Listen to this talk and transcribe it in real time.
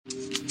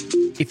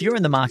If you're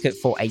in the market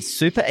for a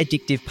super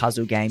addictive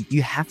puzzle game,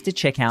 you have to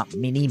check out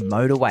Mini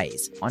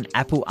Motorways on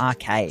Apple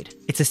Arcade.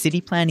 It's a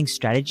city planning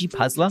strategy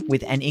puzzler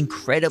with an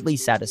incredibly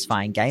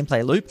satisfying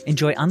gameplay loop.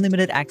 Enjoy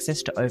unlimited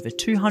access to over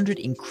 200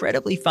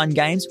 incredibly fun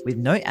games with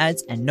no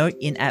ads and no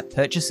in-app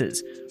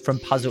purchases. From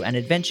puzzle and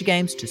adventure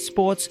games to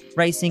sports,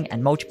 racing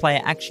and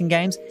multiplayer action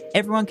games,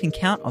 everyone can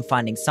count on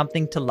finding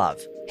something to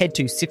love. Head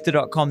to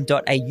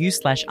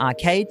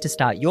sifter.com.au/arcade to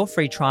start your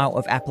free trial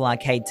of Apple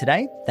Arcade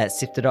today. That's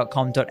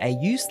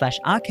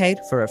sifter.com.au/arcade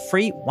for a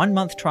free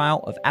 1-month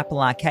trial of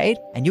Apple Arcade,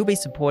 and you'll be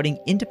supporting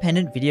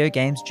independent video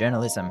games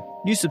journalism.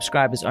 New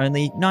subscribers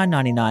only,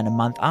 $9.99 a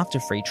month after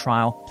free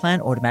trial. Plan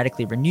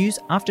automatically renews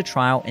after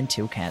trial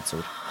until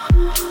cancelled.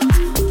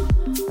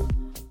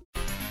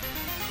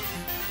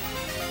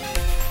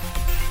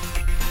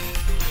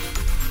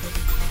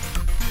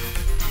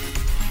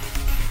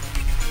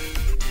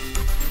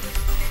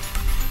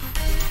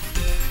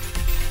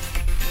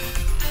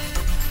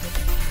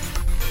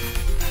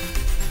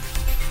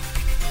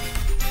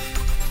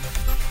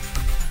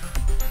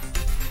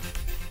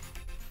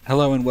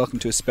 Hello and welcome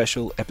to a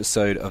special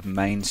episode of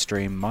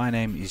Mainstream. My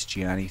name is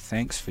Gianni.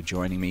 Thanks for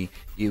joining me.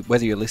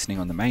 Whether you're listening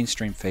on the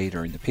Mainstream feed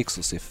or in the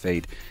PixelSift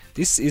feed,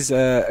 this is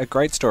a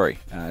great story.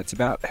 It's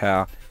about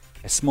how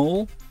a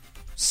small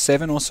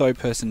 7 or so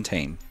person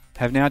team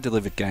have now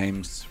delivered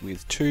games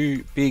with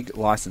 2 big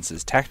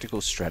licenses, tactical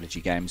strategy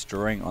games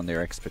drawing on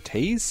their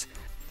expertise.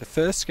 The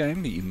first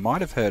game that you might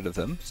have heard of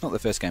them, it's not the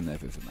first game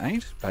they've ever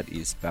made, but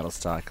is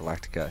Battlestar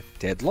Galactica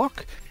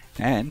Deadlock.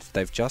 And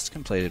they've just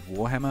completed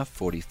Warhammer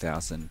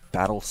 40,000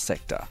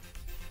 Battlesector.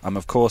 I'm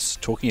of course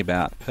talking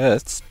about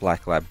Perth's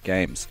Black Lab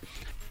Games.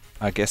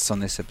 Our guests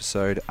on this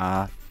episode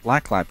are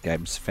Black Lab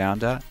Games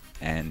founder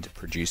and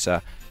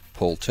producer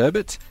Paul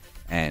Turbot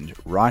and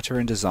writer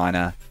and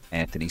designer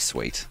Anthony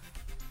Sweet.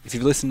 If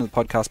you've listened to the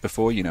podcast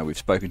before, you know we've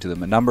spoken to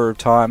them a number of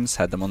times,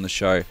 had them on the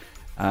show,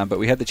 but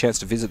we had the chance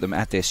to visit them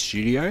at their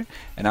studio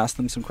and ask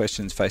them some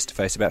questions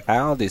face-to-face about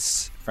how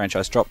this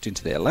franchise dropped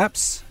into their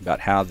laps,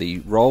 about how the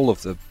role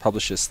of the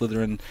publisher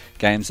Slytherin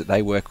games that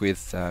they work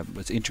with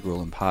was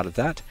integral and part of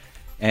that,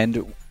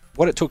 and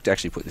what it took to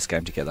actually put this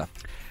game together.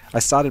 I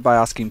started by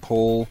asking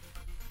Paul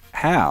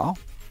how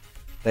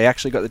they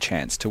actually got the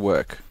chance to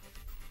work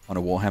on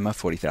a Warhammer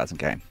 40,000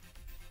 game.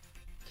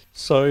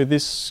 So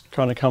this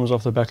kind of comes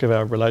off the back of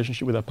our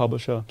relationship with our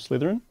publisher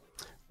Slytherin.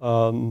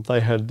 They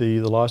had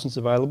the license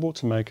available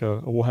to make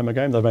a Warhammer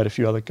game. They've made a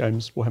few other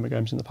games, Warhammer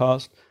games in the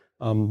past.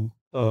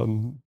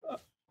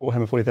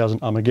 Warhammer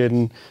 40,000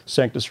 Armageddon,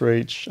 Sanctus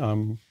Reach,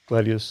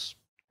 Gladius,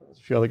 a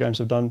few other games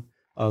they've done.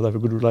 They have a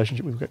good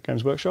relationship with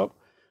Games Workshop.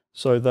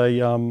 So they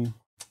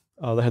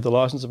had the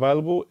license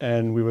available,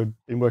 and we were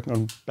been working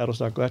on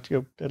Battlestar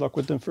Galactica Deadlock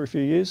with them for a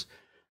few years.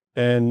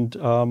 And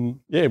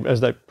as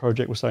that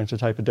project was starting to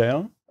taper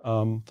down,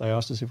 they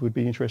asked us if we'd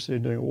be interested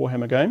in doing a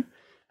Warhammer game.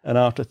 And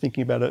after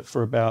thinking about it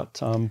for about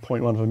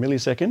 0.1 of a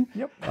millisecond,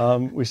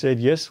 we said,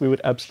 yes, we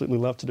would absolutely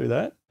love to do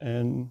that.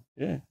 And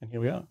here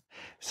we are.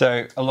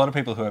 So a lot of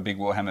people who are big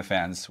Warhammer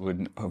fans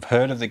would have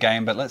heard of the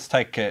game, but let's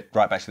take it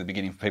right back to the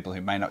beginning for people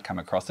who may not come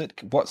across it.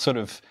 What sort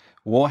of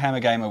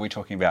Warhammer game are we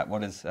talking about?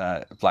 What does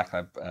Black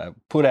Lab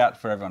put out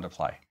for everyone to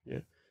play? Yeah.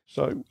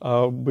 So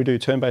we do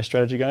turn-based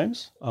strategy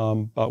games,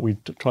 but we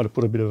try to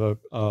put a bit of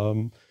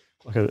a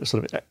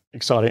sort of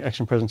exciting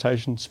action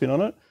presentation spin on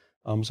it.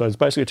 So it's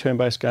basically a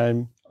turn-based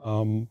game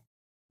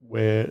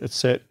where it's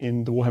set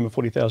in the Warhammer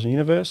 40,000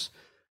 universe.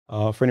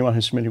 For anyone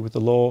who's familiar with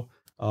the lore,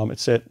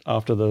 it's set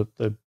after the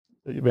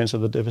events of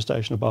the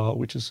devastation of Baal,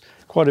 which is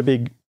quite a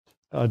big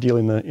deal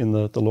in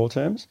the lore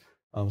terms.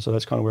 So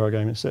that's kind of where our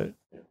game is set.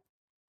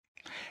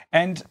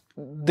 And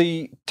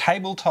the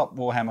tabletop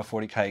Warhammer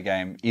 40k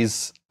game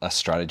is a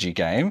strategy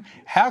game.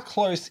 How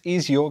close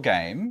is your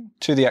game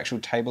to the actual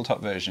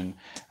tabletop version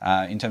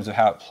in terms of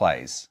how it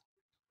plays?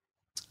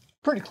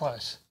 Pretty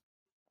close.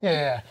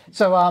 Yeah.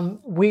 So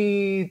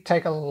we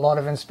take a lot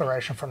of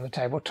inspiration from the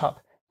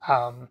tabletop.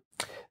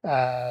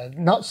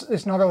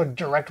 It's not a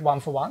direct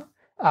one-for-one,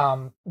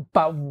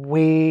 but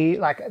we,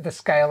 like the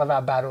scale of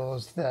our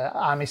battles, the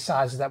army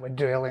sizes that we're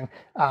dealing,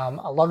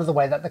 a lot of the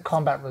way that the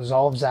combat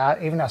resolves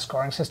out, even our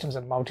scoring systems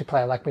and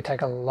multiplayer, like we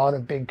take a lot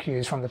of big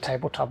cues from the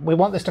tabletop. We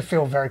want this to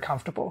feel very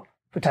comfortable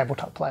for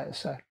tabletop players.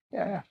 So,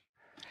 yeah.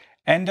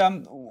 And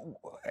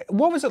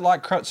what was it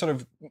like sort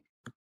of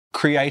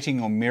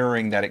creating or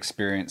mirroring that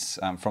experience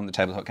from the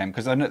tabletop game?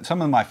 Because I know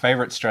some of my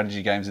favourite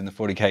strategy games in the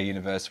 40k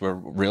universe were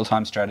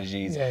real-time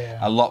strategies,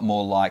 a lot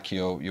more like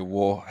your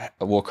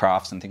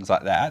Warcrafts and things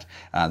like that,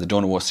 the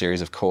Dawn of War series,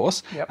 of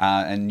course.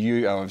 And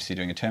you are obviously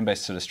doing a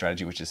turn-based sort of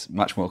strategy, which is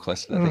much more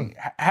close to the thing.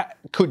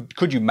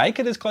 Could you make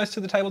it as close to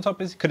the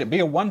tabletop as? Could it be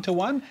a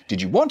one-to-one?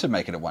 Did you want to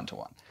make it a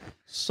one-to-one?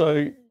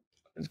 So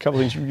a couple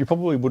of things. You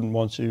probably wouldn't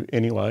want to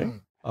anyway,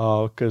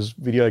 because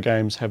video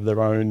games have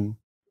their own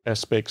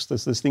aspects.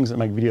 There's things that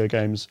make video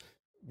games,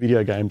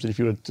 and if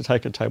you were to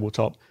take a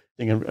tabletop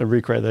thing and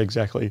recreate that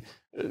exactly,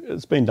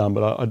 it's been done,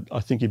 but I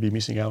think you'd be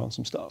missing out on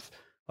some stuff.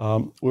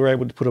 We're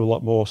able to put a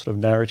lot more sort of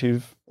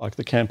narrative, like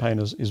the campaign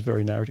is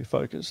very narrative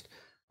focused,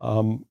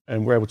 and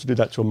we're able to do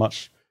that to a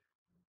much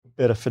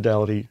better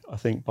fidelity, I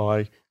think,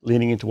 by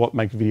leaning into what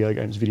makes video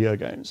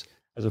games,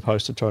 as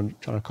opposed to trying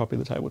to copy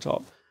the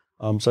tabletop.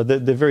 So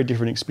they're very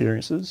different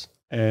experiences,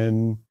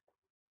 and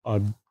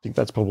I think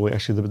that's probably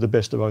actually the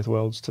best of both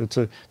worlds,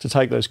 to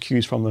take those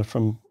cues from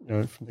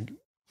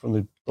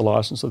the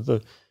license of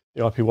the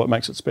IP, what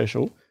makes it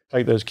special,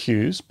 take those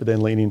cues, but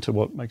then lean into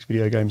what makes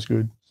video games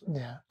good.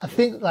 Yeah, I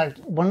think like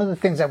one of the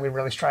things that we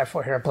really strive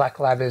for here at Black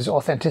Lab is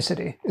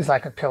authenticity is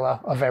like a pillar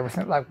of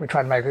everything. Like we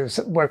try to make it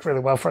work really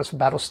well for us for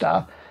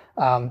Battlestar.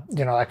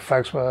 Like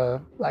folks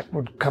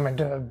would come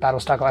into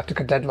Battlestar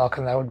Galactica Deadlock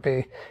and they would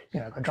be,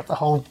 go drop the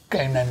whole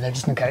game name there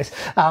just in case.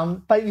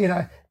 But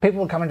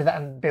people would come into that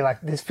and be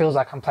like, this feels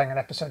like I'm playing an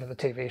episode of a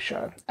TV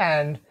show.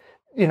 And,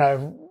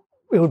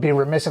 it would be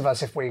remiss of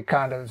us if we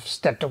kind of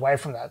stepped away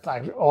from that.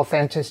 Like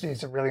authenticity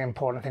is a really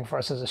important thing for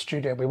us as a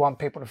studio. We want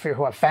people to feel,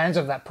 who are fans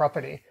of that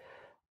property,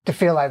 to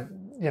feel like,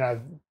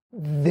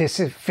 this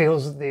is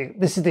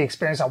the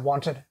experience I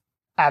wanted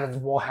out of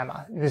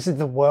Warhammer. This is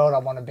the world I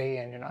want to be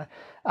in,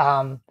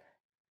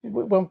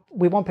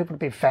 We want people to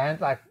be fans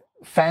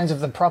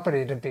of the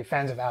property, to be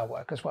fans of our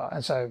work as well.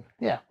 And so,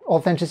 yeah,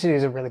 authenticity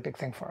is a really big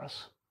thing for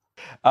us.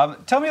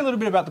 Tell me a little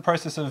bit about the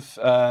process of,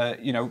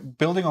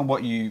 building on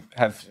what you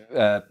have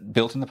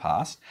built in the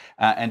past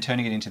and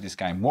turning it into this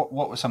game. What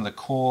were some of the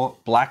core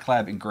Black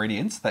Lab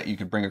ingredients that you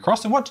could bring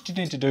across, and what did you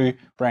need to do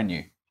brand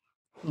new?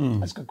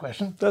 That's a good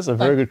question. That's a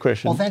very good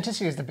question.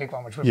 Authenticity is the big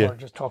one, which we've already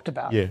just talked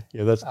about. Yeah,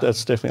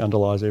 that's definitely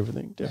underlies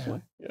everything,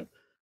 definitely. Yeah.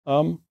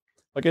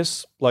 I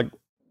guess,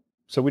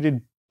 so we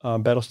did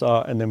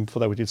Battlestar, and then before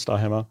that we did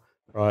Starhammer,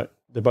 right?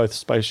 They're both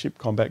spaceship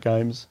combat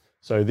games.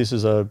 So this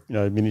is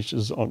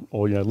miniatures on,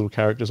 or little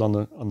characters on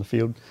the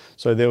field.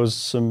 So there was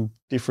some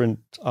different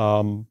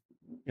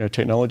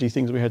technology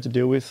things we had to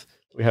deal with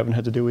we haven't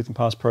had to deal with in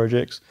past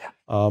projects.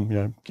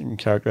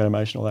 Character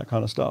animation, all that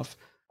kind of stuff.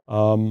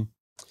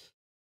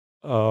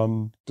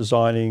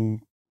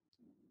 Designing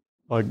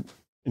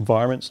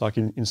environments, like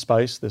in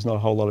space. There's not a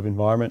whole lot of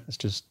environment. It's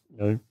just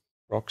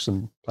rocks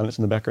and planets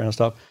in the background and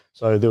stuff.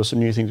 So there were some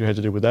new things we had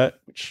to do with that,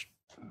 which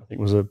I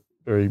think was a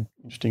very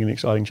interesting and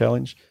exciting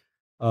challenge.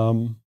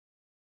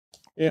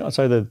 I'd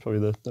say they're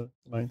probably the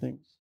main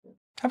things.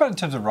 How about in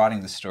terms of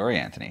writing the story,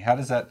 Anthony? How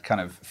does that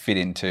kind of fit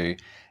into,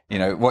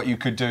 what you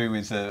could do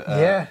with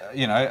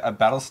a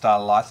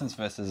Battlestar license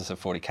versus a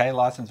 40K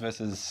license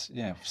versus,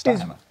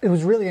 Starhammer? It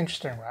was really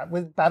interesting, right?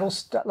 With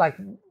Battlestar,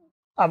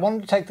 I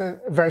wanted to take the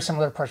very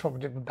similar approach to what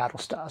we did with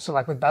Battlestar. So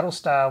with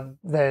Battlestar,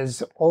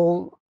 there's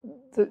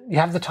you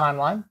have the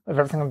timeline of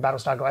everything in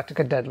Battlestar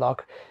Galactica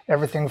Deadlock,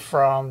 everything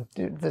from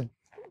the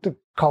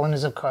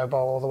colonies of Kobo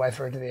all the way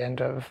through to the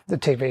end of the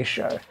TV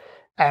show.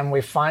 And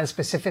we find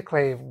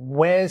specifically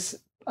where's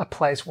a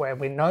place where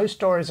we know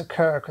stories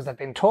occur because they've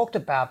been talked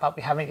about, but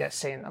we haven't yet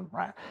seen them,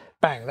 right?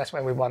 Bang, that's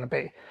where we want to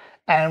be.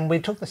 And we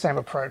took the same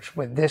approach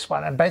with this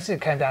one. And basically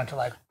it came down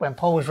to when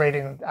Paul was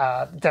reading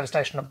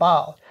Devastation of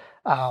Baal,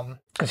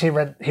 because he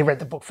read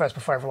the book first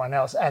before everyone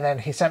else. And then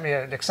he sent me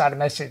an excited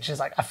message. He's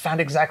like, I found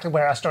exactly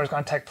where our story's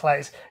going to take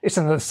place. It's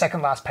in the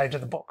second last page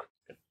of the book.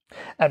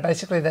 And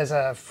basically there's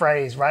a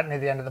phrase right near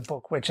the end of the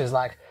book, which is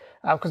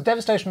because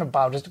Devastation of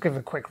Baal, just to give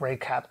a quick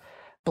recap,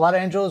 Blood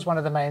Angel is one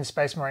of the main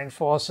Space Marine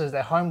forces.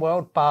 Their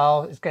homeworld,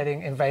 Baal, is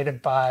getting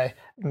invaded by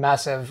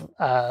massive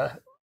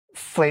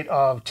fleet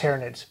of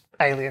Tyranids,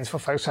 aliens for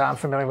folks who aren't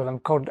familiar with them,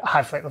 called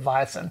High Fleet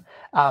Leviathan.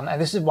 And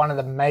this is one of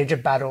the major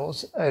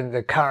battles in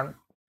the current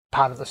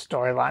part of the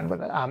storyline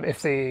with it.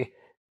 If the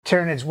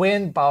Tyranids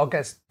win, Baal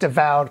gets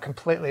devoured,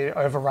 completely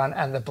overrun,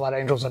 and the Blood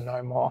Angels are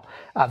no more.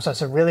 So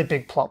it's a really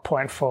big plot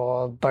point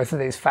for both of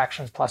these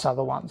factions plus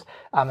other ones.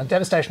 And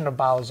Devastation of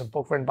Baal is a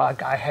book written by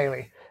Guy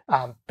Haley,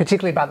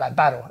 particularly about that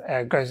battle.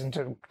 It goes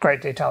into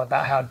great detail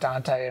about how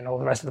Dante and all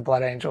the rest of the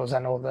Blood Angels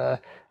and all the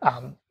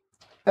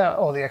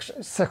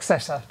extra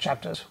successor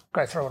chapters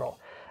go through it all.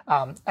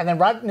 And then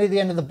right near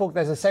the end of the book,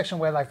 there's a section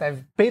where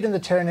they've beaten the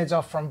Tyranids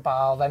off from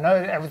Baal. They know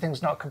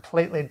everything's not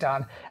completely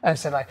done, and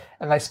so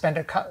and they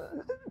spend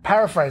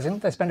paraphrasing,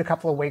 they spend a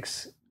couple of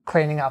weeks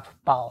cleaning up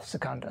Baal,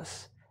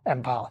 Secundus,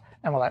 and Baal.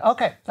 And we're like,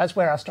 okay, that's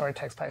where our story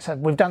takes place. So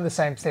we've done the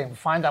same thing. We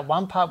find that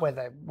one part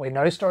where we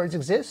know stories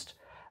exist,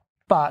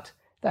 but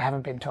they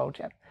haven't been told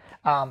yet.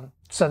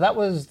 So that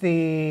was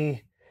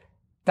the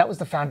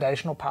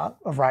foundational part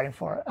of writing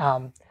for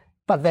it.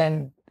 But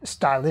then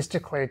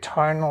stylistically,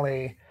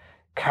 tonally,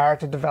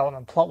 character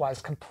development,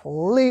 plot-wise,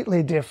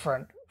 completely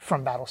different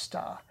from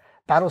Battlestar.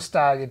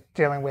 Battlestar, you're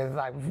dealing with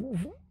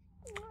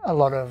a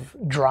lot of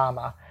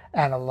drama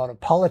and a lot of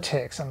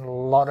politics and a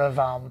lot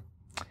of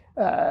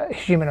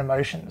human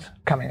emotions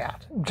coming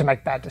out to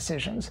make bad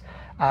decisions.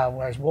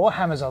 Whereas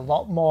Warhammer's a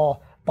lot more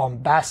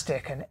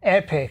bombastic and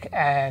epic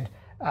and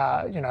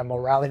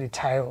morality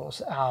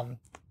tales.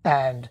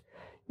 And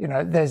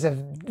there's a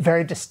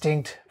very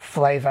distinct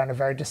flavor and a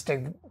very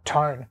distinct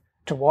tone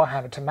to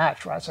Warhammer to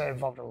match, right? So it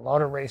involved a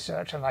lot of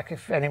research. And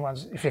if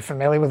you're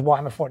familiar with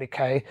Warhammer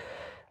 40K,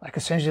 Like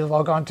as soon as you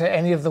log on to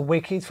any of the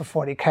wikis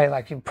for 40K,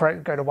 like you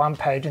go to one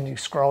page and you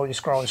scroll, and you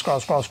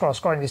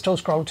still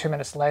scroll 2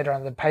 minutes later,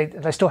 and the page,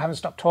 they still haven't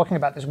stopped talking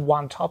about this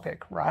one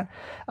topic, right?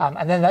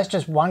 And then that's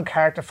just one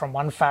character from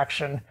one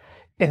faction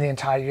in the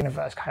entire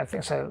universe kind of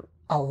thing. So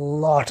a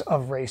lot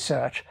of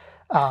research.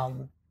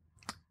 And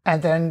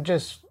then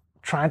just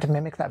trying to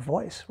mimic that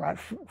voice, right?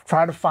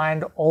 Try to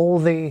find all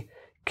the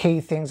key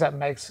things that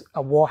makes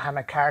a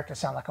Warhammer character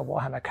sound like a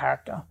Warhammer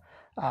character.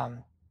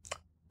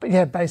 But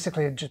yeah,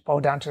 basically it just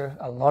boiled down to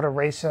a lot of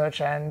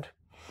research and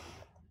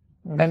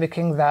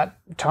mimicking that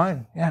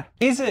tone, yeah.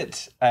 Is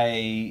it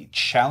a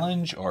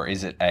challenge or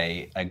is it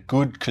a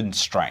good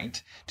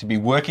constraint to be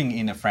working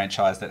in a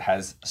franchise that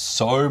has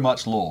so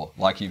much lore,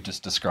 like you've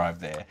just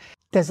described there?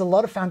 There's a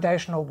lot of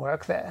foundational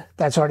work there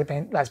that's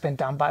been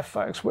done by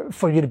folks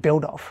for you to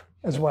build off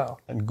as well.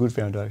 And good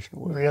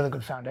foundational work. Really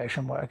good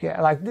foundation work, yeah.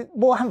 Like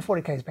Warhammer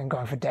 40K has been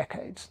going for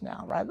decades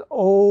now, right?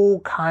 All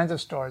kinds of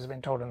stories have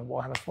been told in the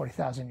Warhammer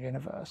 40,000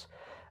 universe.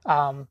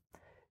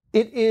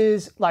 It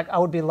is, like, I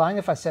would be lying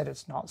if I said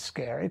it's not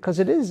scary, because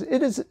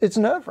it's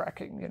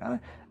nerve-wracking, you know,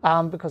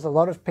 because a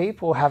lot of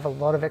people have a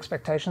lot of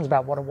expectations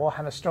about what a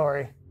Warhammer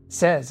story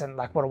says and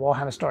like what a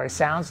Warhammer story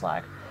sounds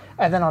like.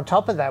 And then on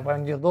top of that,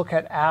 when you look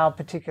at our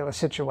particular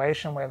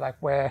situation where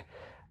we're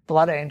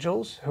Blood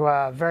Angels, who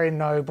are very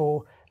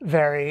noble,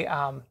 very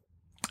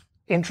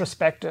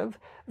introspective,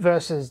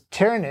 versus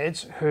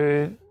Tyranids,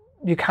 who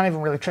you can't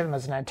even really treat them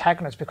as an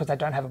antagonist because they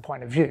don't have a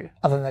point of view,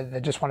 other than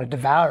they just want to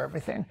devour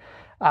everything.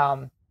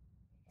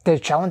 There's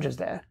challenges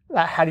there.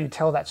 How do you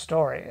tell that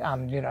story?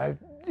 You know,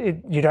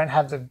 you don't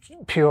have the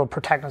pure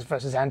protagonist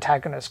versus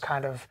antagonist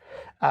kind of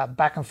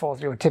back and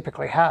forth you would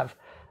typically have.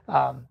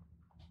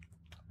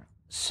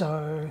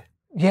 So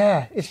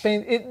yeah,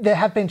 there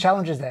have been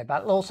challenges there,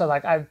 but also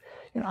like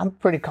I'm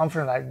pretty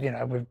confident that, you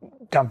know, we've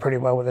done pretty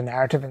well with the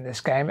narrative in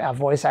this game. Our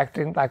voice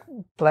acting, like,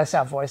 bless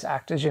our voice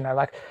actors, you know,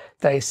 like,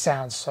 they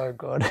sound so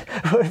good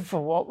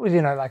for what,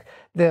 you know, like,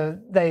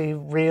 they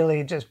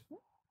really just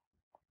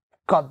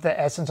got the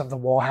essence of the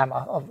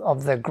Warhammer,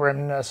 of the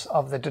grimness,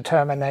 of the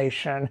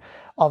determination,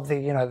 of the,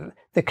 you know,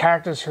 the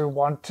characters who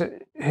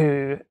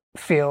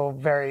feel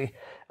very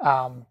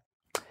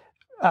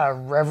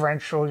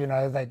reverential, you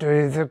know, they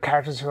do, the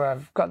characters who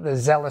have got the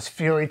zealous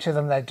fury to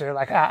them, they do,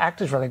 like, our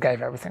actors really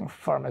gave everything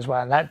for them as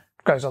well, and that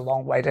goes a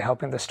long way to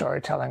helping the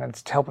storytelling and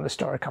to helping the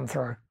story come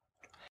through.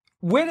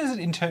 Where does it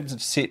in terms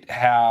of sit,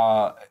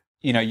 how,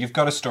 you know, you've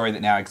got a story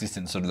that now exists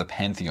in sort of the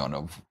pantheon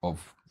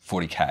of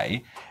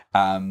 40K.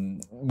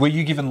 Were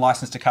you given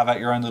license to carve out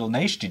your own little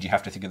niche? Did you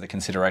have to think of the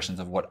considerations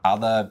of what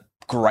other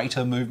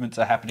greater movements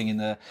are happening in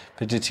the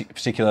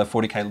particular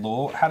 40K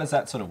lore? How does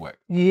that sort of work?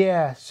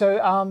 Yeah,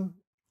 so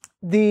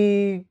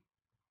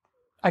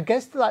I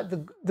guess like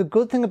the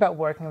good thing about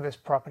working with this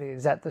property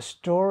is that the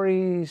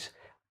stories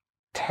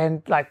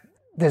tend, like,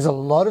 there's a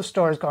lot of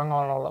stories going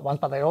on all at once,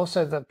 but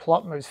the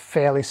plot moves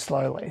fairly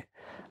slowly.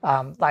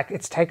 Like,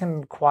 it's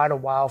taken quite a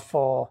while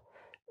for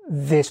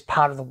this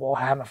part of the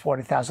Warhammer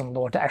 40,000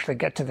 lore to actually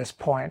get to this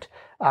point.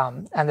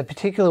 And the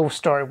particular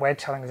story we're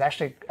telling is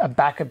actually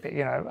back a bit,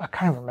 you know, I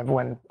can't even remember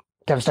when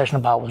Devastation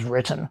of Baal was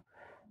written.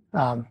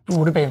 It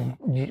would have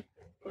been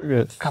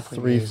a couple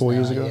of 3-4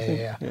 years ago, yeah, I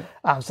think.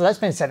 Yeah. So that's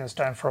been set in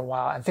stone for a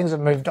while, and things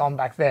have moved on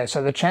back there.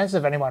 So the chances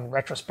of anyone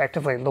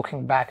retrospectively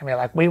looking back and be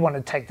like, we want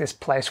to take this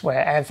place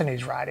where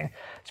Anthony's writing,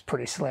 it's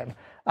pretty slim.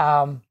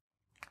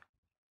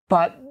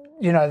 But,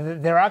 you know,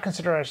 there are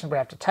considerations we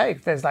have to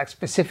take. There's like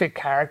specific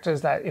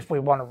characters that if we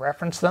want to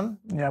reference them,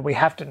 you know, we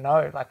have to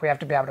know, like, we have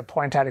to be able to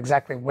point out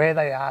exactly where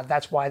they are.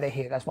 That's why they're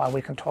here. That's why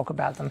we can talk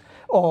about them.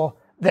 Or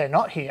they're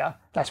not here.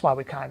 That's why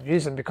we can't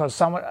use them,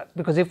 because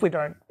if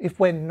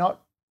we're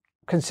not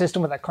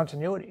consistent with that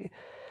continuity,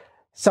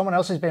 someone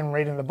else who's been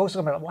reading the books is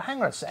going to be like, well,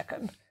 hang on a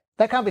second.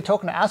 They can't be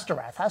talking to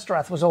Astarath.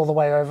 Astarath was all the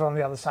way over on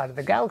the other side of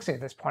the galaxy at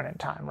this point in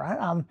time,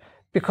 right?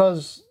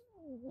 Because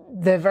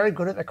they're very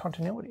good at their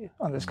continuity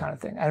on this kind of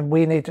thing. And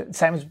we need to,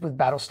 same as with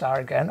Battlestar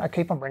again, I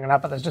keep on bringing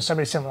up, but there's just so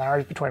many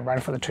similarities between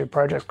running for the two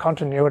projects.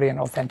 Continuity and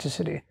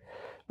authenticity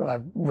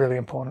are really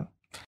important.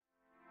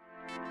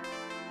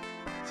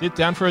 Sit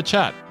down for a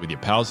chat with your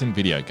pals in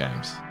video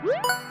games.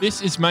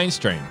 This is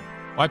Mainstream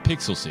by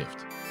Pixel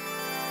Sift.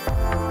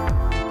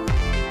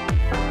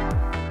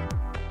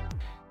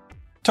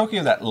 Talking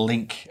of that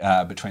link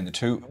between the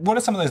two, what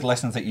are some of those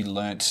lessons that you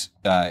learnt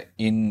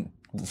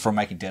from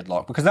making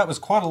Deadlock? Because that was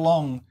quite a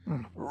long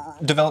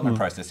development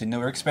process, and there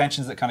were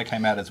expansions that kind of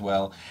came out as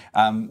well.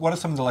 What are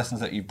some of the lessons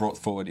that you brought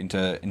forward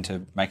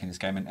into making this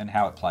game and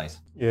how it plays?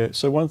 Yeah,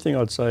 so one thing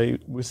I'd say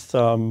with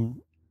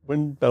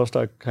when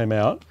Battlestar came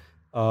out,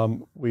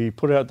 we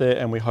put it out there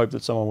and we hoped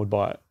that someone would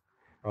buy it,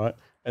 right?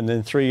 And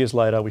then 3 years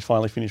later, we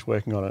finally finished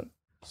working on it.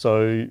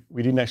 So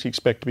we didn't actually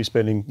expect to be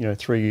spending,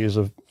 3 years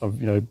of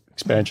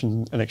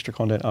expansion and extra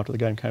content after the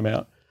game came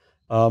out.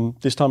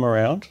 This time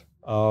around,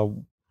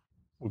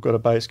 we've got a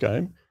base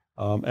game,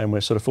 and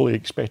we're sort of fully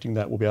expecting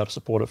that we'll be able to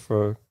support it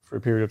for a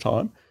period of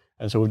time.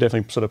 And so we've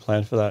definitely sort of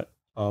planned for that,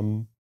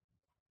 to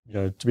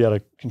be able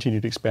to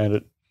continue to expand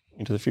it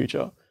into the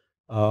future.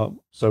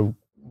 So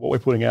what we're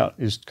putting out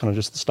is kind of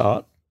just the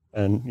start,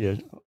 and yeah,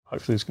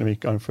 hopefully it's going to be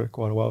going for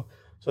quite a while.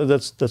 So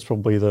that's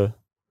probably the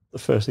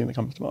first thing that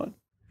comes to mind.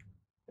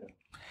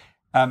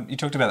 You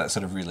talked about that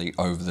sort of really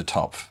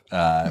over-the-top,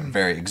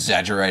 very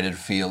exaggerated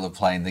feel of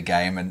playing the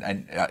game.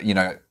 And you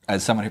know,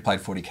 as someone who played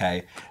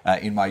 40K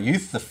in my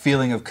youth, the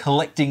feeling of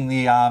collecting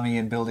the army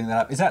and building that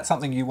up, is that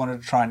something you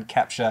wanted to try and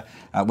capture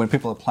when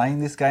people are playing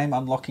this game,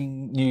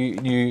 unlocking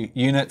new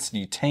units,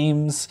 new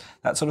teams,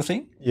 that sort of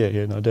thing?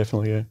 Yeah, no,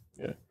 definitely, yeah.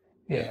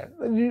 Yeah,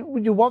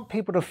 you want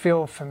people to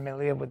feel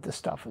familiar with the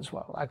stuff as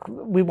well. Like,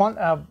 we want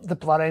the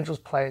Blood Angels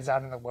players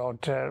out in the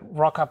world to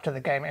rock up to the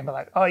game and be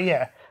like, oh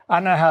yeah, I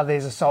know how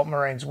these Assault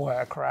Marines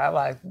work, right?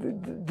 Like,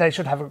 they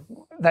should have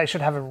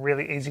a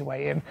really easy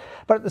way in.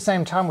 But at the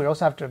same time, we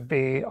also have to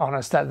be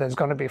honest that there's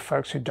going to be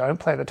folks who don't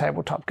play the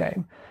tabletop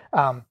game,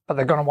 but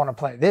they're going to want to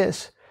play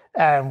this,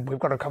 and we've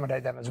got to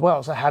accommodate them as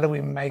well. So how do we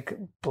make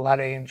Blood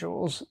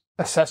Angels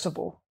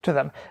accessible to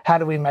them? How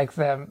do we make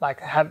them,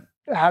 like,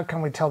 how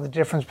can we tell the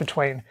difference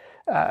between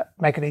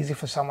make it easy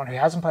for someone who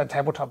hasn't played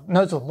tabletop,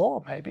 knows the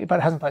lore maybe, but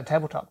hasn't played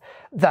tabletop,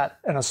 that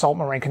an Assault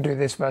Marine can do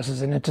this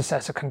versus an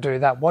Intercessor can do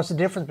that? What's the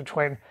difference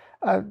between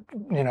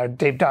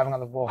deep diving on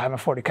the Warhammer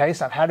 40K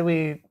stuff? How do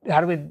we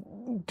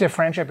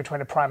differentiate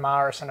between a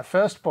Primaris and a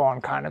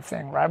Firstborn kind of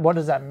thing, right? What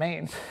does that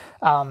mean?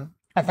 And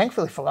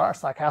thankfully for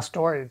us, like, our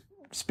story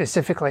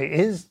specifically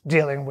is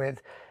dealing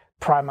with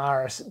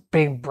Primaris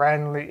being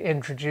brand new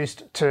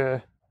introduced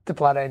to the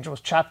Blood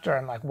Angels chapter,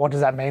 and like, what does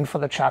that mean for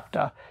the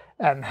chapter,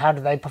 and how do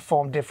they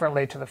perform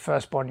differently to the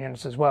Firstborn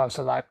units as well?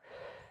 So, like,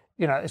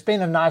 you know, it's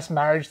been a nice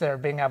marriage there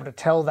of being able to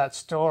tell that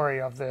story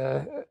of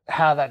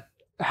how the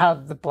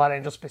Blood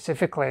Angels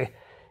specifically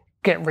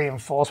get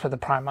reinforced with the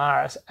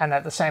Primaris, and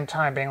at the same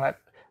time being like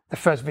the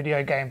first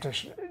video game to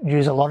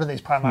use a lot of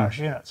these Primaris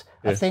units.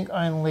 Yeah. I think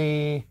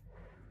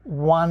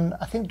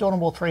Dawn of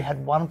War 3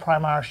 had one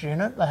Primaris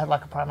unit. They had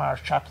like a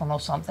Primaris chaplain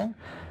or something.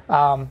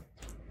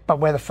 But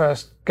we're the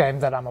first game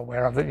that I'm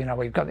aware of that, you know,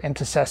 we've got the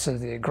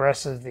Intercessors, the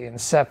Aggressors, the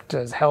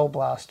Inceptors,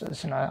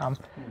 Hellblasters, you know.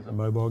 It's a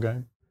mobile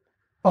game.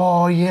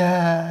 Oh,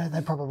 yeah,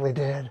 they probably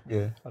did.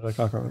 Yeah, I can't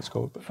remember what it's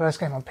called. But first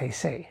game on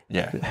PC.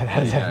 Yeah.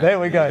 There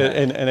we go.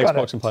 And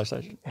Xbox and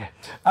PlayStation. Yeah.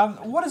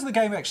 What does the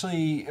game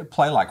actually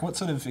play like? What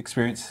sort of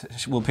experience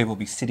will people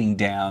be sitting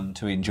down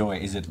to enjoy?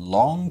 Is it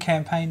long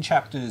campaign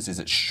chapters? Is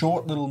it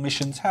short little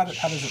missions? How does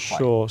it play?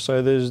 Sure.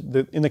 So there's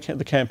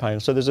the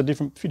campaign. So there's few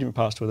different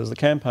parts to it. There's the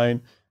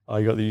campaign.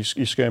 You got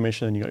your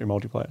skirmish, and then you got your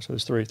multiplayer. So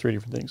there's three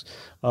different things.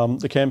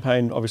 The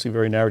campaign, obviously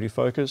very narrative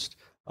focused.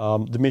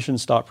 The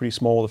missions start pretty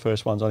small. The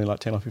first one's only like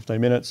 10 or 15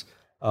 minutes.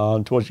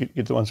 Towards you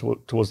get the ones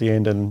towards the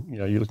end, and you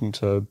know, you're looking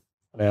to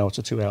an hour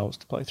to 2 hours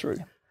to play through.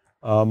 Yeah.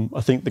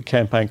 I think the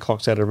campaign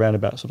clocks out at around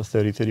about sort of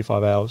 30,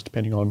 35 hours,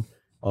 depending on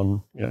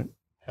you know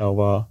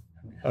how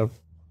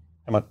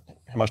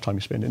much time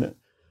you spend in it.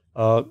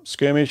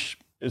 Skirmish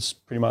is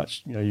pretty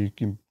much, you know, you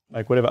can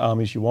make whatever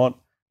armies you want.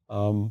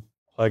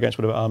 Play against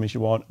whatever armies you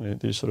want, and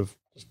there's sort of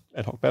just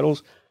ad hoc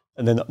battles.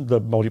 And then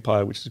the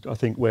multiplayer, which is, I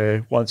think,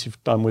 where once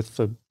you've done with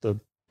the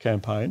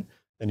campaign,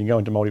 then you go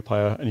into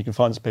multiplayer and you can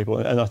find some people,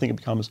 and I think it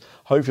becomes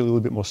hopefully a little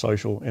bit more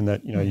social in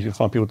that, you know, you can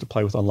find people to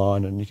play with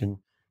online, and you can,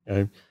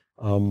 you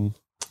know,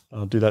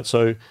 do that.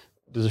 So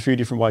there's a few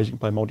different ways you can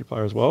play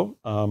multiplayer as well.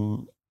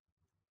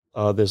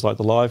 There's like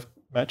the live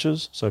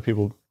matches, so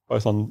people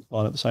both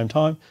online at the same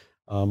time.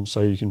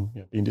 So you can,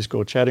 you know, be in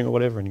Discord chatting or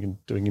whatever, and you can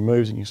doing your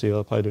moves, and you can see the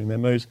other player doing their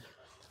moves.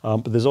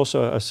 But there's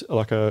also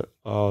like an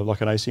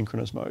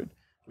asynchronous mode,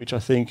 which I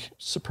think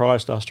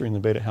surprised us during the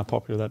beta how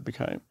popular that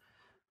became.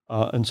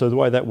 And so the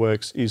way that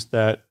works is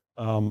that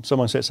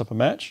someone sets up a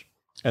match,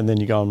 and then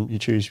you go and you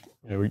choose,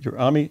 you know, your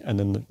army, and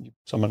then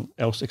someone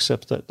else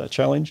accepts that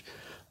challenge.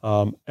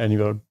 And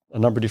you've got a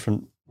number of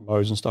different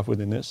modes and stuff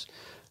within this.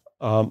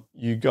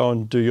 You go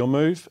and do your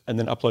move, and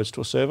then uploads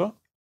to a server,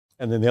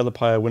 and then the other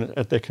player, when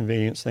at their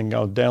convenience, then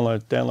go and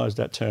downloads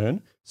that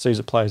turn, sees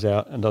it plays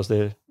out, and does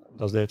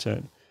their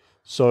turn.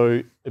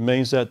 So it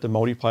means that the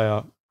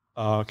multiplayer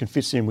can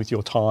fit in with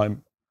your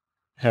time,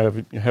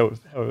 however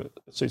it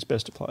suits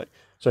best to play.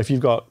 So if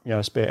you've got, you know,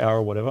 a spare hour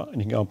or whatever, and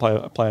you can go and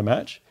play a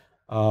match,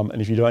 and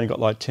if you've only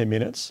got like 10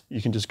 minutes,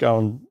 you can just go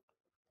and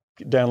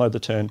download the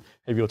turn,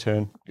 have your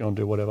turn, go and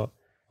do whatever.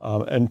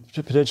 And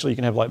potentially you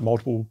can have like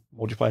multiple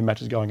multiplayer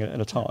matches going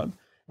at a time,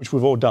 which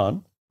we've all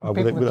done.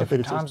 People in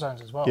different time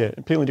zones as well. Yeah,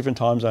 people in different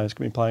time zones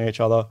can be playing each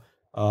other.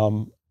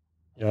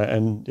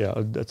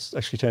 That's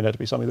actually turned out to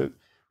be something that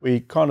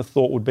we kind of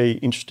thought would be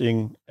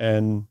interesting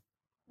and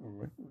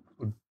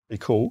would be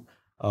cool.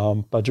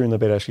 But during the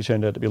beta, actually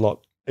turned out to be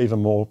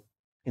even more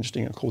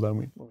interesting and cool than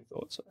we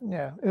thought. So.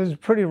 Yeah, it was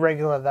pretty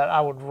regular that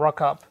I would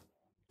rock up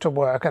to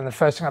work, and the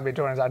first thing I'd be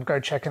doing is I'd go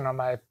check in on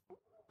my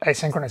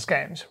asynchronous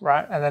games,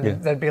 right? And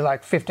then there'd be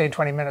like 15,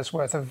 20 minutes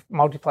worth of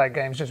multiplayer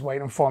games just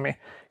waiting for me.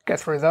 Get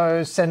through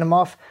those, send them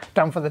off,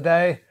 done for the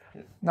day,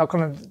 not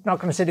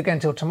gonna sit again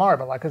until tomorrow,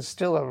 but like it's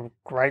still a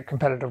great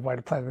competitive way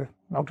to play the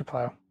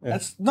multiplayer.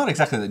 That's not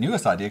exactly the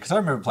newest idea, because I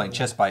remember playing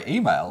chess by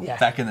email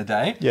back in the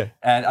day. Yeah.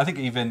 And I think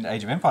even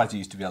Age of Empires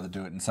used to be able to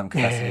do it in some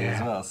capacity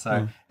as well.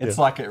 So it's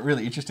like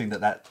really interesting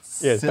that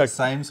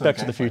same sort Back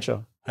of to the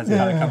Future has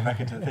kind of come back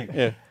into the thing.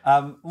 Yeah.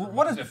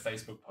 What is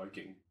Facebook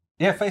poking?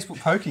 Yeah, Facebook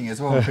poking as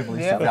well. People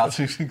used to be able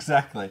to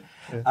exactly.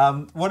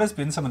 Yeah. What has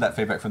been some of that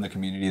feedback from the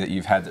community that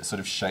you've had that sort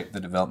of shaped the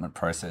development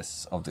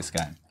process of this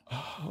game?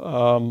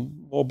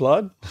 More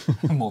blood,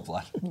 More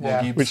blood,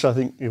 more Gibbs. which I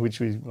think we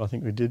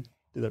did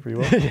that pretty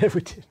well. Yeah, we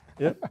did.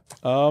 Yeah.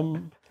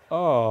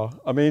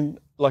 I mean,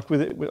 like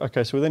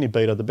with any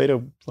beta, the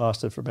beta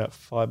lasted for about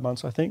 5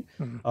 months, I think.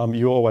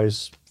 You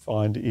always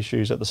find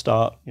issues at the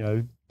start. You know,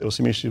 there were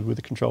some issues with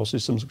the control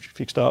systems which we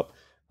fixed up.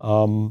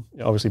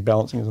 Obviously,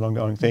 balancing is an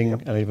ongoing thing,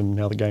 and even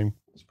now the game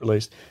is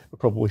released, will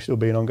probably still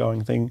be an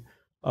ongoing thing.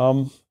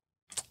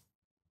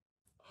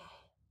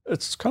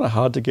 It's kind of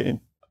hard to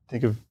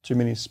think of too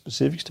many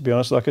specifics, to be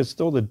honest. Like, it's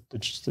all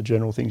just the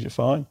general things you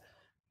find.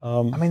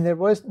 I mean,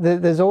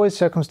 there's always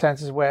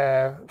circumstances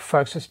where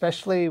folks,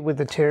 especially with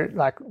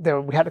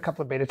the we had a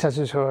couple of beta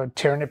testers who are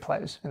Tyranid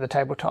players in the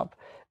tabletop,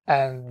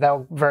 and they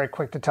were very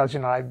quick to tell us,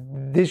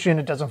 this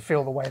unit doesn't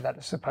feel the way that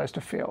it's supposed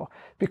to feel,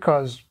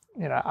 because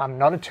I'm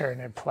not a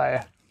Tyranid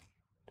player.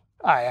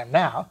 I am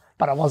now,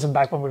 but I wasn't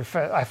back when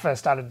I first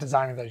started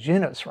designing those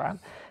units, right?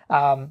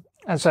 And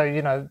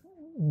so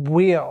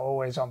we are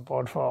always on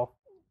board for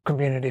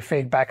community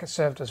feedback. It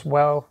served us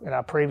well in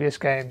our previous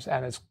games,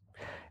 and it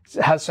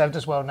has served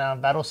us well now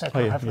in Battlesector,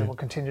 and hopefully we'll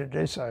continue to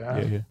do so.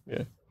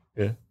 Yeah.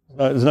 No,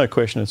 there's no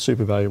question it's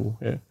super valuable.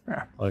 Yeah.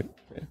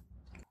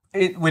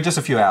 We're just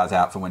a few hours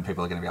out from when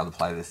people are going to be able to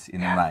play this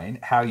in the main.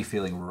 How are you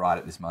feeling right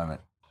at this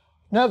moment?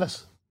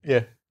 Nervous.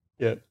 Yeah.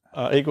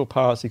 Equal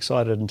parts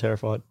excited and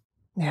terrified.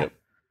 Yeah. Yep.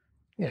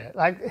 Yeah.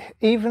 Like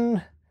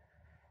even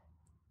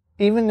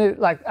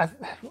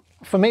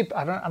for me,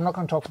 I'm not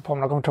going to talk for Paul.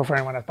 I'm not going to talk for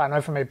anyone else. But I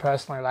know for me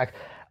personally, like,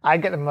 I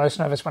get the most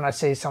nervous when I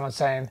see someone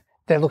saying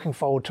they're looking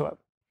forward to it.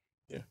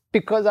 Yeah.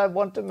 Because I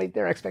want to meet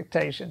their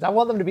expectations. I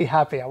want them to be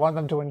happy. I want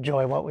them to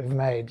enjoy what we've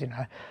made.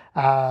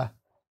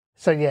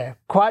 So yeah,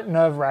 quite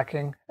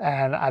nerve-wracking,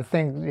 and I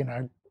think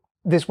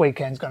this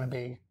weekend's going to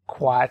be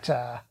quite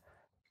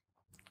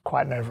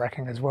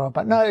nerve-wracking as well.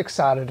 But no,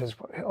 excited as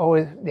well.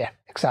 Always,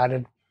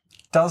 excited.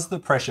 Does the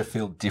pressure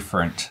feel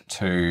different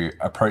to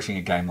approaching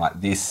a game like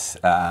this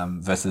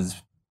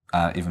versus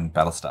even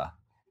Battlestar?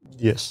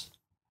 Yes.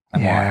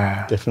 And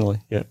why? Definitely.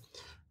 Yeah.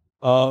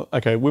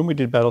 Okay. When we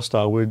did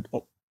Battlestar,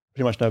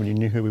 pretty much nobody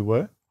knew who we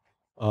were.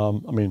 I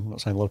mean, I'm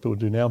not saying a lot of people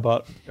do now,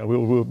 but we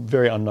were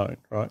very unknown,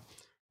 right?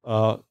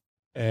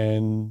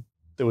 And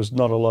there was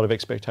not a lot of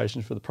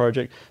expectations for the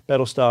project.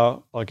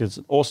 Battlestar, it's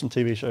an awesome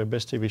TV show,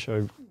 best TV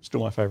show, still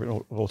my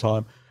favourite of all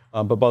time.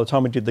 But by the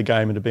time we did the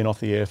game, it had been off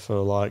the air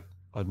for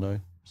I don't know,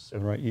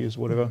 7 or 8 years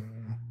or whatever.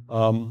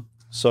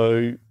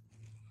 So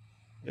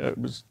it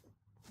was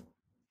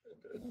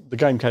the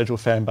game catered to a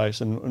fan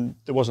base, and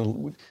there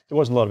wasn't a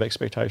lot of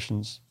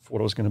expectations for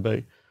what it was going to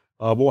be.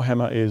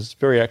 Warhammer is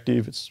very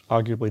active. It's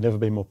arguably never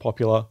been more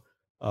popular.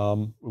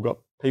 We've got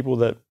people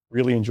that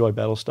really enjoy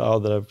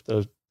Battlestar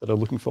that are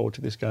looking forward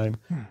to this game,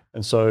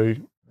 and so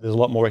there's a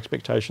lot more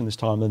expectation this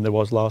time than there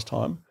was last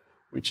time,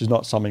 which is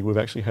not something we've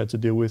actually had to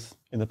deal with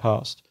in the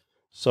past.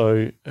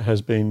 So it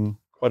has been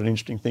quite an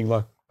interesting thing.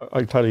 Like,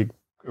 I totally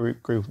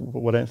agree with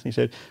what Anthony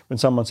said. When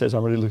someone says,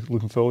 I'm really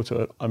looking forward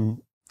to it,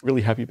 I'm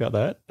really happy about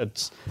that.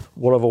 It's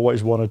what I've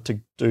always wanted to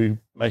do,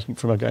 making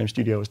from a game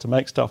studio, is to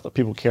make stuff that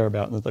people care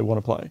about and that they want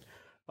to play.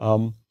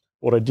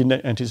 What I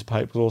didn't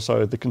anticipate was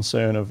also the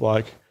concern of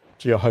I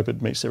hope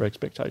it meets their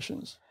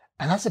expectations.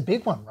 And that's a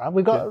big one, right?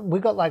 We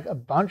got like a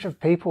bunch of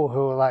people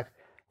who are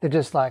they're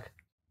just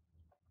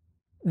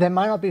they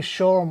might not be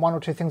sure on one or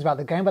two things about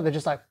the game, but they're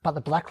just but the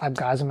Black Lab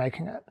guys are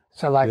making it.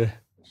 So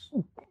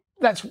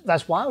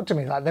that's wild to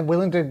me. They're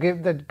willing to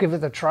give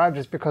it a try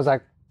just because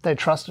they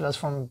trusted us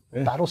from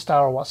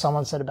Battlestar or what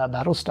someone said about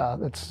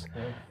Battlestar.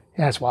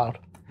 It's wild.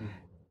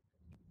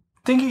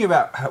 Thinking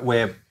about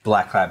where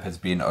Black Lab has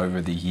been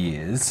over the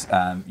years,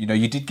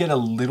 you did get a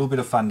little bit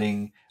of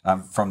funding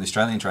from the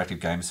Australian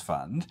Interactive Games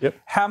Fund. Yep.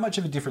 How much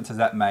of a difference has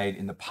that made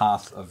in the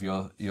path of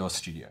your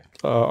studio?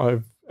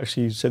 I've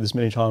actually said this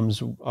many times.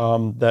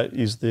 That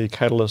is the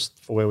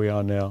catalyst for where we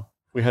are now.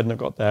 If we hadn't have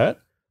got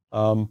that,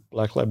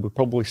 Black Lab would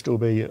probably still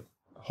be a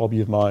hobby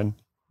of mine,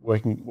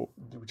 working,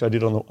 which I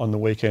did on the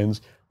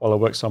weekends while I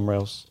worked somewhere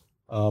else.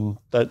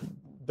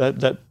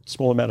 That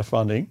small amount of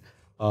funding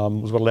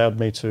was what allowed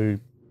me to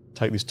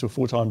take this to a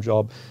full-time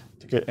job,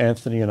 to get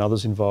Anthony and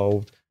others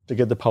involved, to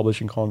get the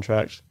publishing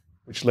contract,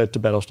 which led to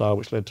Battlestar,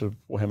 which led to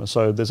Warhammer.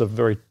 So there's a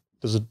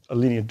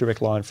linear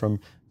direct line from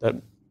that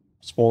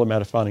small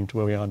amount of funding to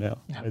where we are now.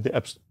 Yeah.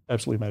 It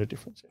absolutely made a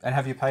difference. And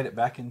have you paid it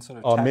back in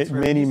sort of tax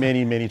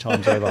many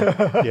times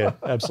over. Yeah,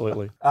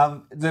 absolutely.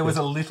 There was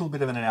a little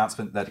bit of an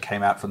announcement that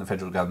came out from the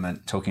federal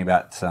government talking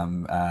about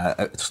some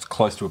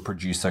close to a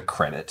producer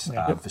credit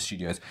for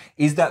studios.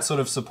 Is that sort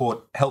of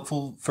support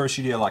helpful for a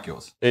studio like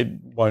yours? It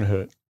won't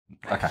hurt.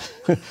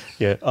 Okay.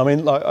 Yeah, I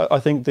mean, like I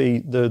think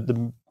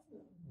the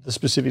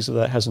specifics of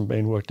that hasn't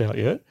been worked out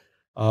yet,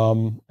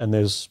 and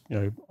there's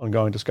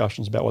ongoing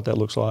discussions about what that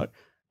looks like.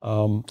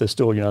 There's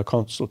still a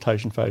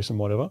consultation phase and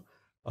whatever,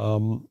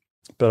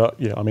 but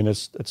yeah, I mean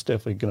it's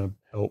definitely going to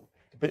help,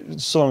 but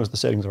so long as the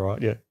settings are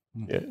right. Yeah,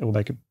 it will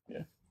make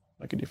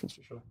a difference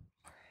for sure.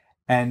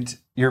 And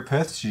you're a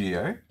Perth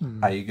studio.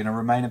 Are you going to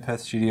remain a Perth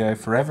studio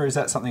forever? Is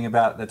that something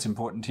that's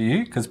important to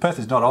you? Because Perth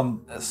is not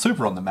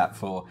super on the map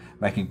for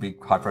making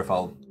big,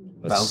 high-profile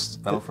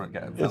Battlefront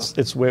games.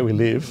 It's where we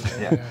live,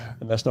 yeah.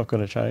 And that's not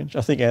going to change.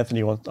 I think the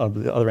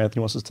other Anthony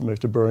wants us to move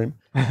to Broome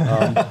for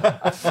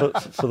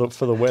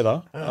the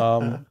weather.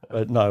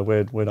 But no,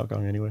 we're not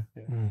going anywhere.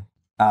 Yeah.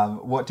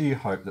 What do you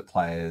hope that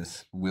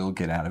players will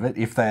get out of it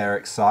if they are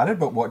excited?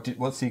 But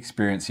what's the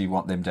experience you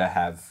want them to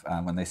have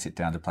when they sit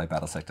down to play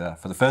Battlesector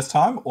for the first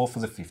time or for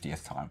the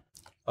 50th time?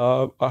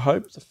 I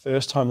hope the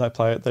first time they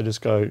play it, they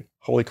just go,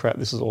 "Holy crap,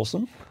 this is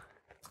awesome!"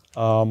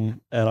 And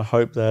I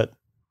hope that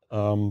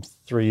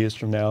 3 years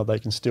from now they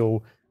can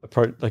still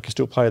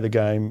play the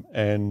game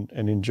and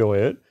enjoy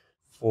it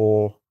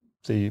for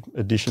the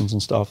additions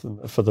and stuff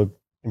and for the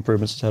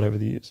improvements it's had over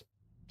the years.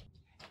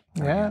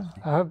 Yeah,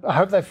 I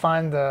hope they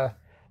find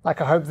I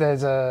hope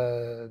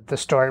the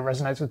story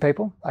resonates with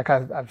people. Like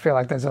I feel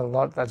like there's a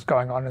lot that's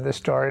going on in this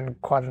story in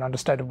quite an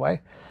understated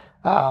way.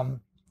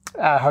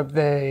 I hope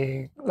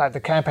the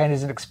campaign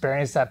is an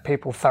experience that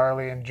people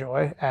thoroughly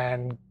enjoy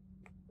and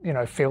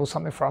feel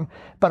something from.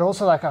 But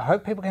also I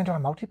hope people get into our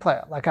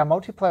multiplayer. Our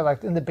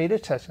multiplayer, in the beta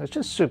testing, it's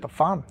just super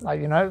fun.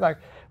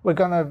 We're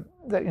gonna,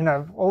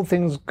 all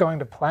things going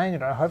to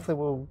plan. Hopefully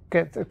we'll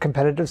get a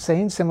competitive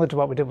scene similar to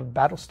what we did with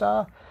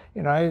Battlestar.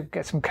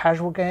 Get some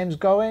casual games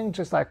going.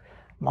 Just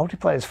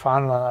multiplayer is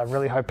fun, and I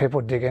really hope people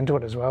dig into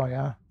it as well.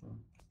 Yeah.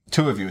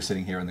 Two of you are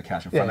sitting here on the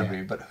couch in front of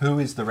you, but who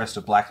is the rest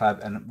of Black Lab,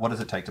 and what does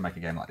it take to make a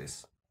game like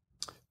this?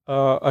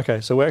 Okay,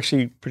 so we're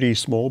actually pretty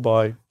small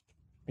by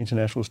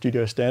international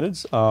studio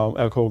standards.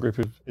 Our core group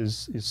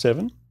is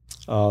 7.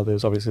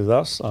 There's obviously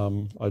us.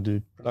 I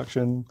do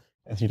production.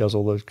 Anthony does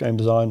all the game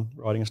design,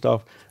 writing and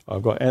stuff.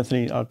 I've got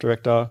Anthony, art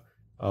director.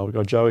 We've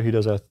got Joey, who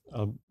does most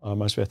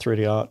of our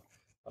 3D art.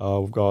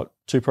 We've got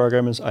 2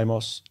 programmers,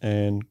 Amos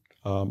and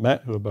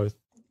Matt, who are both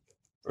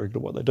very good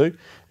at what they do. And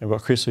we've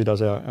got Chris, who does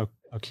our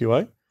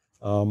QA.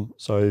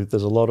 So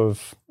there's a lot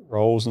of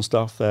roles and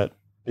stuff that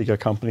bigger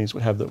companies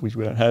would have that we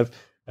don't have,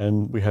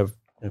 and we have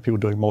people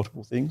doing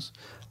multiple things.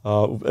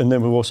 And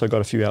then we've also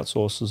got a few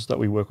outsourcers that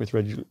we work with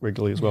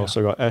regularly as well. Yeah.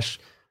 So we've got Ash,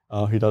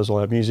 who does all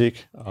our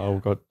music.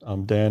 We've got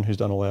Dan, who's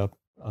done all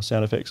our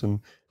sound effects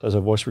and does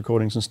our voice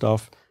recordings and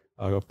stuff.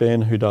 I've got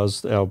Ben, who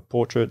does our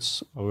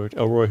portraits.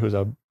 Elroy, who's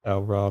our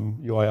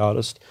UI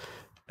artist.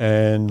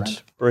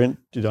 And Brent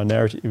did our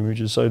narrative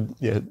images. So,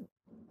 yeah,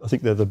 I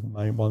think they're the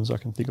main ones I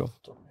can think of.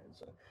 So,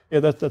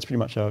 yeah, that's pretty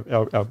much our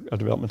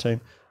development team.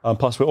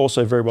 Plus, we're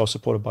also very well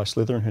supported by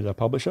Slytherin, who's our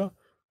publisher,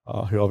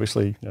 who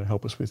obviously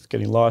help us with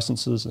getting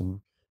licenses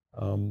and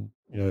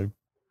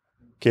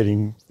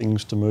getting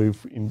things to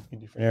move in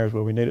different areas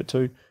where we need it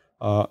to.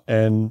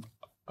 And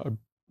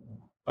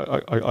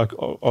I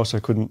also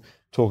couldn't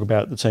talk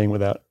about the team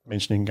without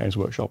mentioning Games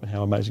Workshop and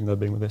how amazing they've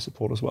been with their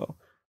support as well.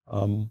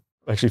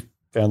 Actually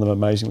found them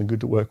amazingly good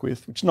to work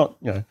with, which is not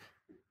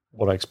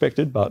what I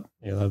expected, but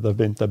they've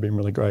been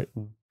really great.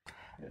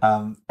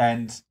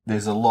 And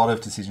there's a lot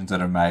of decisions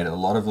that are made, a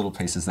lot of little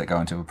pieces that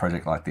go into a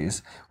project like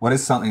this. What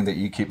is something that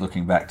you keep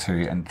looking back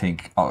to and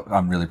think, oh,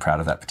 I'm really proud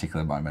of that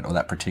particular moment or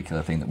that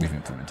particular thing that we've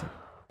implemented?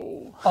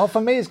 Oh,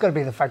 for me, it's got to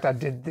be the fact I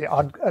did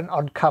an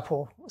odd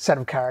couple set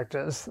of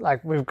characters.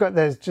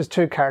 There's just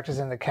 2 characters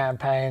in the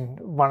campaign.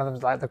 One of them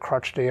is the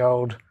crotchety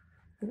old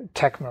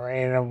tech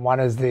marine, and one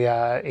is the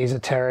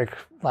esoteric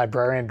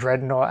librarian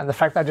dreadnought. And the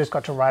fact that I just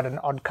got to write an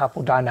odd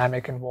couple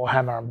dynamic in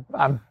Warhammer,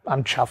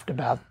 I'm chuffed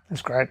about.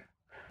 It's great.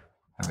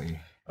 How about you?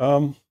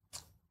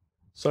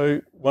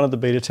 So one of the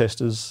beta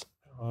testers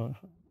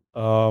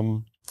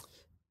on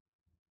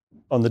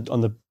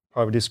the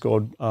private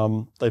Discord,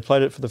 they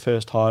played it for the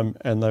first time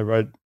and they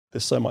wrote,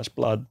 "There's so much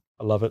blood,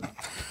 I love it."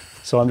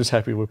 So I'm just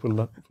happy we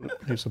put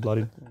heaps of blood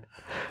in.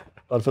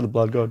 Blood for the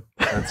blood god.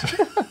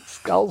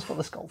 Skulls for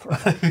the skull thrower.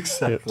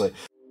 Exactly.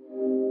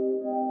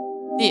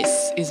 Yep.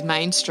 This is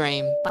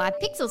Mainstream by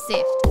Pixel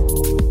Sift.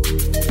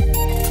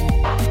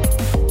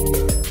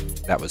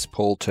 That was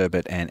Paul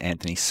Turbot and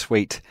Anthony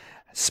Sweet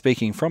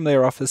speaking from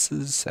their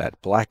offices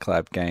at Black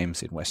Lab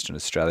Games in Western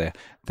Australia.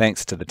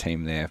 Thanks to the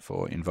team there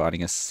for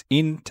inviting us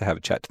in to have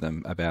a chat to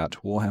them about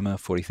Warhammer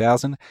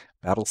 40,000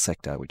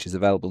 Battlesector, which is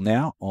available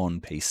now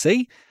on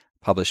PC,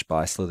 published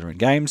by Slytherin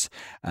Games,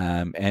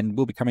 and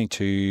will be coming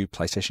to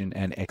PlayStation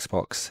and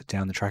Xbox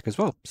down the track as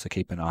well. So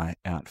keep an eye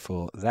out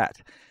for that.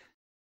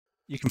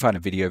 You can find a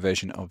video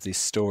version of this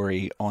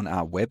story on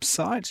our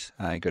website.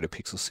 Go to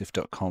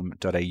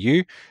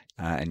pixelsift.com.au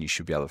and you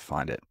should be able to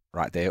find it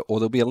right there, or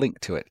there'll be a link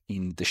to it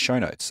in the show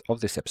notes of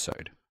this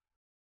episode.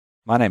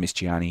 My name is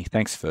Gianni.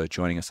 Thanks for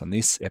joining us on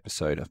this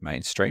episode of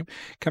Mainstream.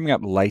 Coming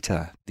up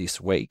later this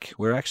week,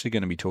 we're actually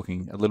going to be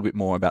talking a little bit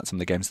more about some of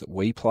the games that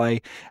we play.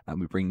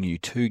 We bring you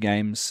two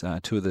games,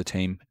 two of the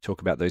team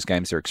talk about those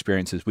games, their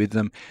experiences with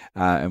them,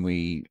 and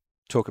we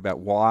talk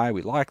about why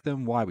we like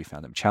them, why we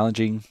found them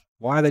challenging,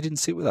 why they didn't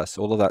sit with us,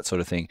 all of that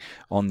sort of thing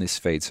on this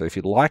feed. So if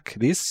you like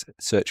this,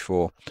 search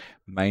for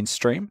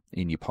Mainstream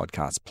in your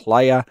podcast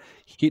player,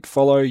 hit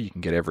follow. You can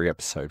get every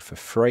episode for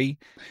free.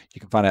 You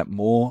can find out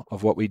more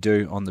of what we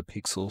do on the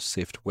Pixel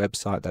Sift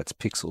website. That's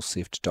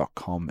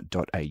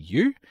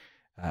pixelsift.com.au.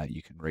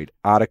 You can read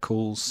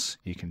articles.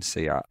 You can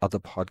see our other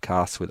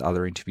podcasts with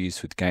other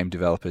interviews with game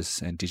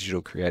developers and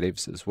digital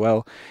creatives as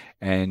well.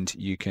 And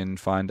you can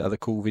find other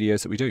cool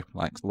videos that we do,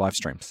 like live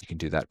streams. You can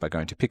do that by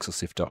going to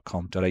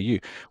pixelsift.com.au.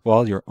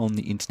 While you're on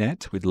the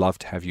internet, we'd love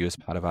to have you as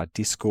part of our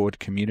Discord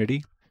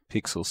community,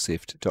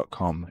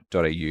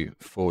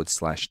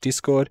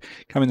 pixelsift.com.au/Discord.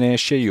 Come in there,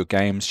 share your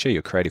games, share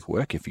your creative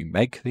work if you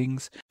make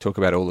things, talk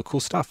about all the cool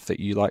stuff that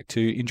you like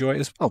to enjoy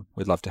as well.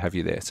 We'd love to have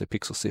you there. So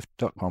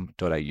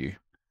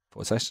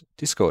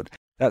pixelsift.com.au/Discord.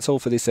 That's all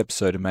for this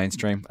episode of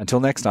Mainstream.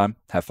 Until next time,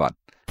 have fun.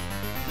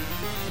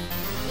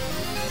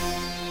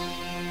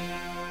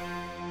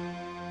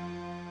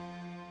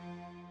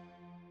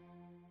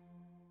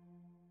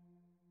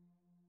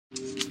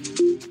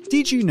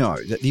 Did you know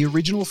that the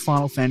original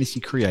Final Fantasy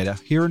creator,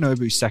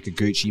 Hironobu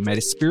Sakaguchi, made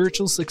a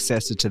spiritual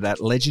successor to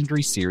that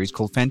legendary series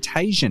called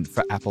Fantasian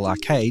for Apple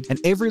Arcade, and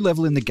every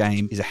level in the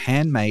game is a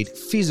handmade,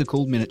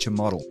 physical miniature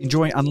model.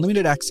 Enjoy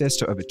unlimited access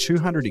to over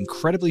 200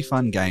 incredibly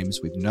fun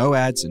games with no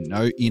ads and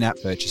no in-app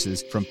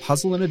purchases. From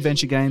puzzle and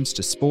adventure games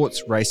to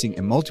sports, racing,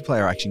 and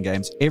multiplayer action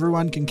games,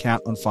 everyone can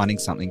count on finding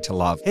something to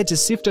love. Head to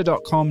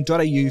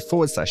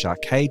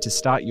sifter.com.au/arcade to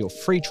start your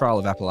free trial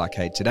of Apple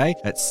Arcade today.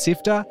 That's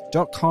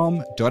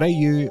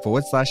sifter.com.au/arcade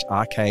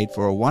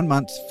for a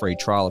 1-month free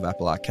trial of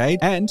Apple Arcade,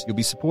 and you'll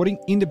be supporting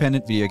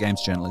independent video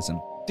games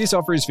journalism. This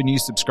offer is for new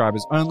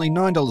subscribers only,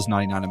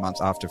 $9.99 a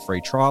month after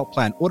free trial.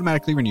 Plan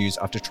automatically renews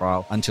after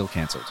trial until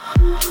cancelled.